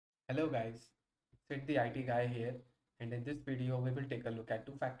Hello guys, Sid the IT guy here, and in this video we will take a look at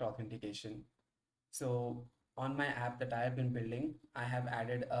two-factor authentication. So on my app that I have been building, I have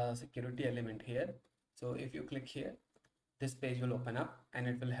added a security element here. So if you click here, this page will open up and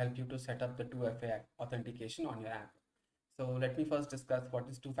it will help you to set up the 2FA authentication on your app. So let me first discuss what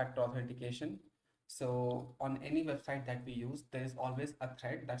is two-factor authentication. So on any website that we use, there is always a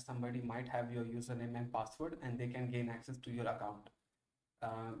threat that somebody might have your username and password and they can gain access to your account.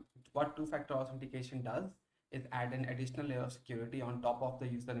 What two-factor authentication does is add an additional layer of security on top of the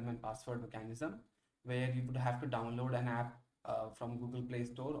username and password mechanism, where you would have to download an app from Google Play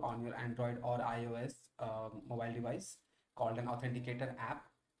Store on your Android or iOS mobile device called an authenticator app.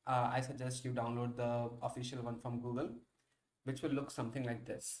 I suggest you download the official one from Google, which will look something like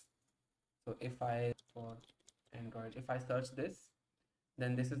this. So if I for Android, if I search this,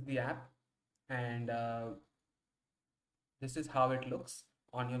 then this is the app, and this is how it looks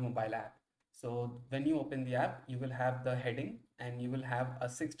on your mobile app. So when you open the app, you will have the heading and you will have a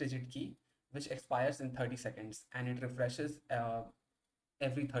 6-digit key which expires in 30 seconds and it refreshes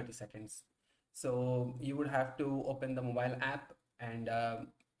every 30 seconds. So you would have to open the mobile app and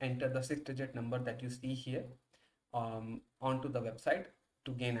enter the 6-digit number that you see here onto the website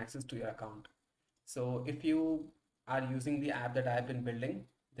to gain access to your account. So if you are using the app that I've been building,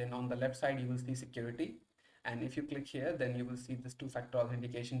 then on the left side you will see security, and if you click here, then you will see this two-factor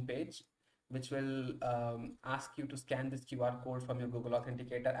authentication page, which will ask you to scan this QR code from your Google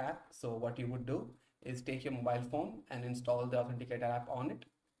Authenticator app. So what you would do is take your mobile phone and install the Authenticator app on it,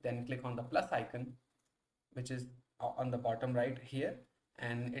 then click on the plus icon, which is on the bottom right here,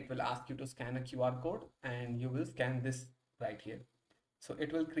 and it will ask you to scan a QR code, and you will scan this right here. So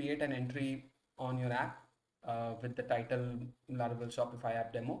it will create an entry on your app with the title Laravel Shopify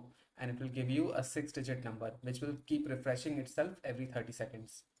app demo, and it will give you a 6-digit number which will keep refreshing itself every 30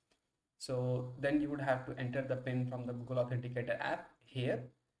 seconds. So then you would have to enter the PIN from the Google Authenticator app here,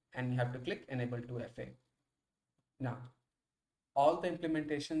 and you have to click enable 2FA. Now, all the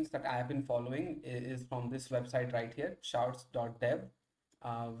implementations that I have been following is from this website right here, shouts.dev,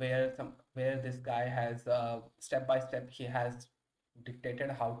 where this guy has step by step he has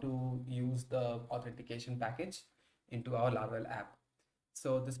dictated how to use the authentication package into our Laravel app.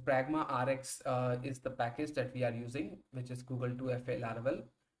 So this Pragma RX is the package that we are using, which is Google 2FA Laravel.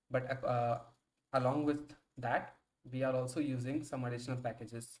 But along with that, we are also using some additional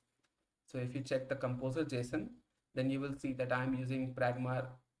packages. So if you check the composer JSON, then you will see that I'm using Pragma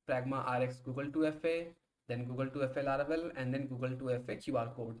RX Google 2FA, then Google 2FA Laravel, and then Google 2FA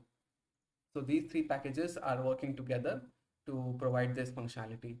QR code. So these three packages are working together to provide this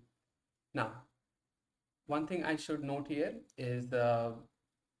functionality. Now, one thing I should note here is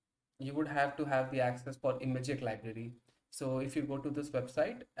you would have to have the access for Imagic library. So if you go to this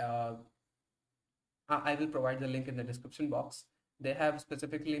website, I will provide the link in the description box. They have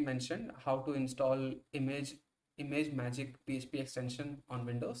specifically mentioned how to install image magic PHP extension on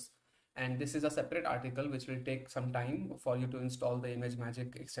Windows. And this is a separate article which will take some time for you to install the image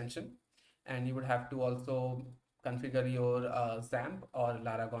magic extension. And you would have to also configure your XAMPP or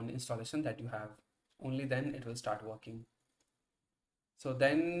Laragon installation that you have. Only then it will start working. So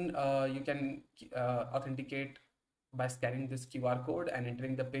then you can authenticate by scanning this QR code and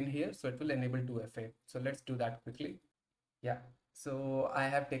entering the PIN here. So it will enable 2FA. So let's do that quickly. Yeah. So I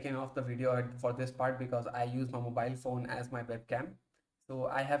have taken off the video for this part because I use my mobile phone as my webcam. So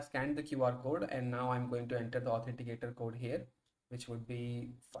I have scanned the QR code and now I'm going to enter the authenticator code here, which would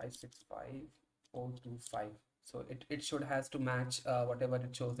be 565425. So it should has to match whatever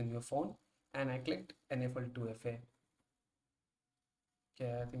it shows in your phone, and I clicked enable 2FA.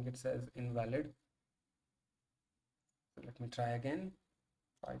 Okay, I think it says invalid. So let me try again.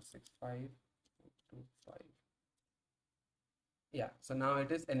 565425. Yeah, so now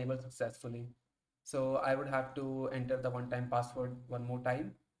it is enabled successfully. So I would have to enter the one-time password one more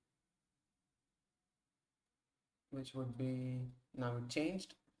time, which would be, now it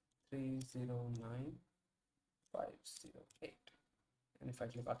changed, 309508. And if I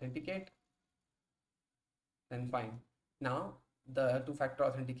click authenticate, then fine. Now the two-factor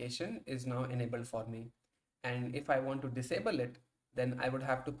authentication is now enabled for me. And if I want to disable it, then I would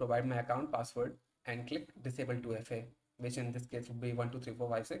have to provide my account password and click disable 2FA, which in this case would be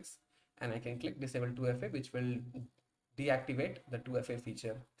 123456. And I can click disable 2FA, which will deactivate the 2FA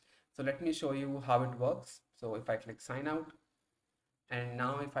feature. So let me show you how it works. So if I click sign out, and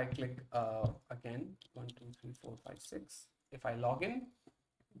now if I click again 123456, if I log in,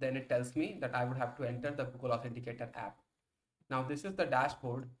 then it tells me that I would have to enter the Google Authenticator app. Now this is the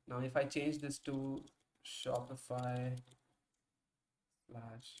dashboard. Now if I change this to Shopify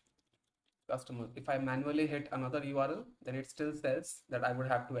 / customer. If I manually hit another URL, then it still says that I would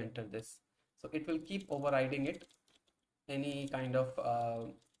have to enter this. So it will keep overriding it. Any kind of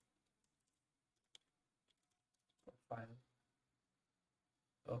profile.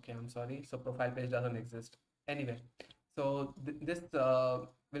 Okay, I'm sorry. So profile page doesn't exist. Anyway, so this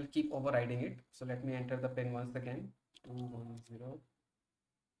will keep overriding it. So let me enter the pin once again. 210.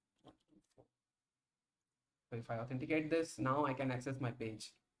 So if I authenticate this, now I can access my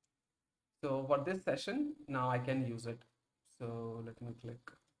page. So for this session, now I can use it. So let me click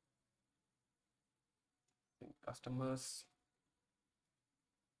customers.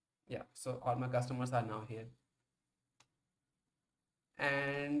 Yeah, so all my customers are now here.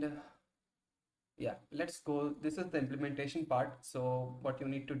 And yeah, let's go. This is the implementation part. So what you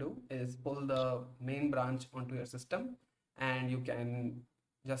need to do is pull the main branch onto your system, and you can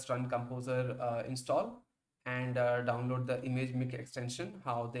just run composer install and download the image mic extension,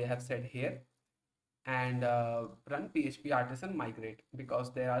 how they have said here, and run PHP artisan migrate,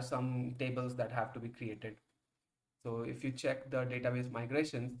 because there are some tables that have to be created. So if you check the database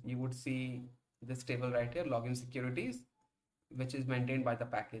migrations, you would see this table right here, login securities, which is maintained by the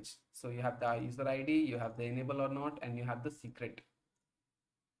package. So you have the user ID, you have the enable or not, and you have the secret,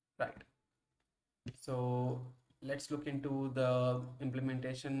 right? So let's look into the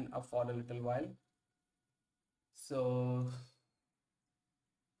implementation for a little while. So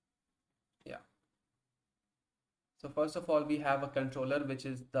yeah. So first of all, we have a controller, which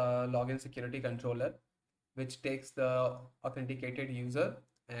is the login security controller, which takes the authenticated user,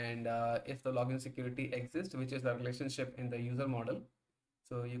 and if the login security exists, which is the relationship in the user model.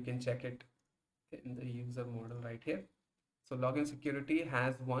 So you can check it in the user model right here. So login security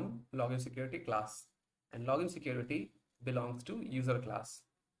has one login security class, and login security belongs to user class.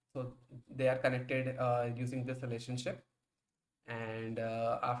 So they are connected using this relationship. And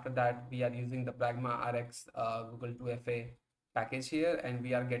after that, we are using the Pragma RX Google 2FA package here, and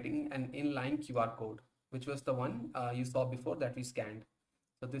we are getting an inline QR code, which was the one you saw before that we scanned.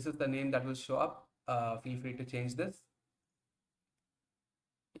 So this is the name that will show up. Feel free to change this.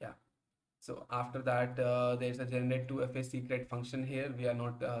 Yeah. So after that, there's a generate 2FA secret function here. We are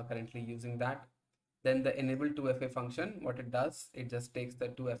not currently using that. Then the enable 2FA function, what it does, it just takes the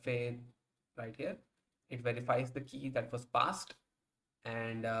 2FA right here. It verifies the key that was passed,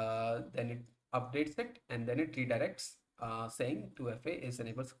 and then it updates it, and then it redirects saying 2FA is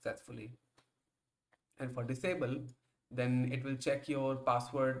enabled successfully. And for disable, then it will check your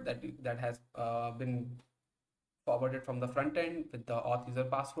password that has been forwarded from the front end with the auth user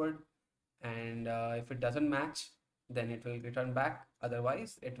password, and if it doesn't match, then it will return back.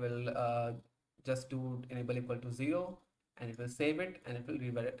 Otherwise, it will just do enable equal to 0, and it will save it, and it will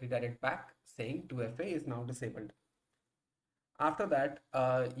redirect back saying 2FA is now disabled. After that,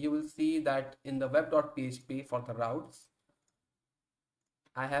 you will see that in the web.php for the routes,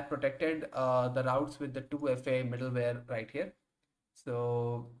 I have protected the routes with the 2FA middleware right here.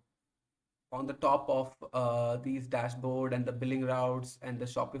 So on the top of these dashboard and the billing routes and the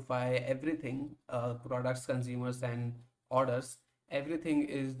Shopify, everything, products, consumers, and orders, everything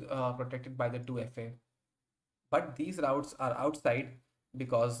is protected by the 2FA. But these routes are outside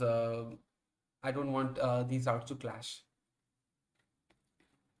because I don't want these routes to clash.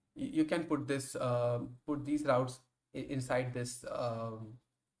 You can put these routes inside this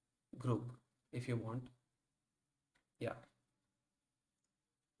group if you want. Yeah.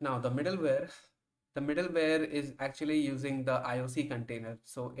 Now the middleware is actually using the IOC container.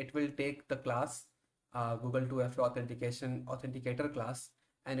 So it will take the class Google 2FA authenticator class,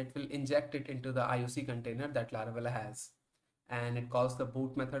 and it will inject it into the IOC container that Laravel has, and it calls the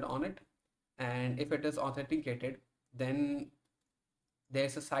boot method on it. And if it is authenticated, then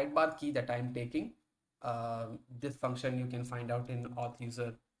there's a sidebar key that I'm taking. This function you can find out in auth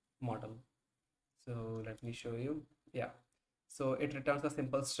user model. So let me show you. Yeah. So it returns a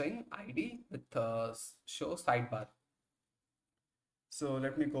simple string ID with show sidebar. So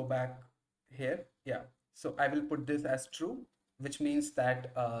let me go back here. Yeah. So I will put this as true, which means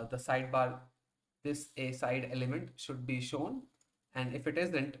that the sidebar, this a side element should be shown. And if it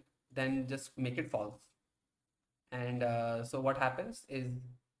isn't, then just make it false. And so what happens is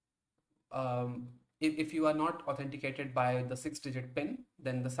if you are not authenticated by the 6-digit PIN,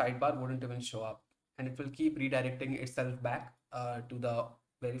 then the sidebar wouldn't even show up, and it will keep redirecting itself back to the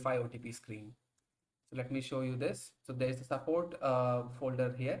verify OTP screen. So let me show you this. So there's a support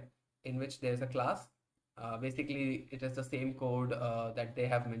folder here in which there's a class. Basically, it is the same code that they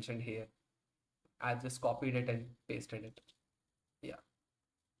have mentioned here. I just copied it and pasted it. Yeah.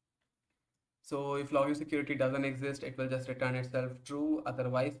 So if login security doesn't exist, it will just return itself true.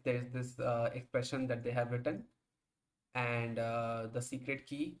 Otherwise, there's this expression that they have written, and the secret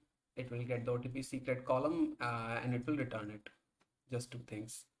key, it will get the OTP secret column, and it will return it. Just two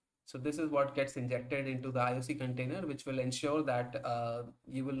things. So this is what gets injected into the IOC container, which will ensure that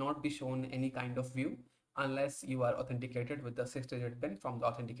you will not be shown any kind of view unless you are authenticated with the 6-digit PIN from the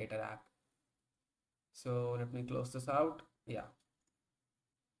Authenticator app. So let me close this out. Yeah.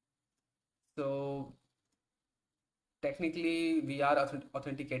 So technically we are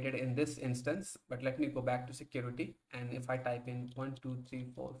authenticated in this instance, but let me go back to security. And if I type in 1, 2, 3,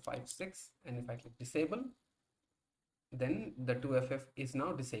 4, 5, 6, and if I click disable, then the 2FF is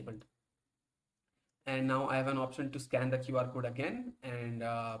now disabled. And now I have an option to scan the QR code again and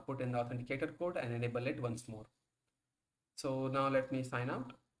put in the authenticator code and enable it once more. So now let me sign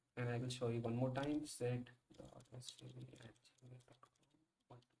out, and I will show you one more time. Set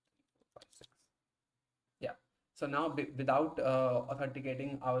yeah. So now without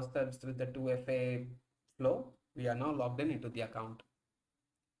authenticating ourselves with the 2FA flow, we are now logged in into the account.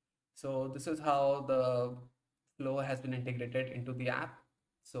 So this is how the flow has been integrated into the app.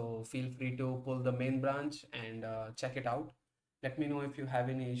 So feel free to pull the main branch and check it out. Let me know if you have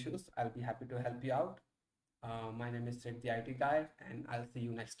any issues. I'll be happy to help you out. My name is Sid, the IT guy, and I'll see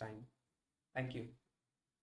you next time. Thank you.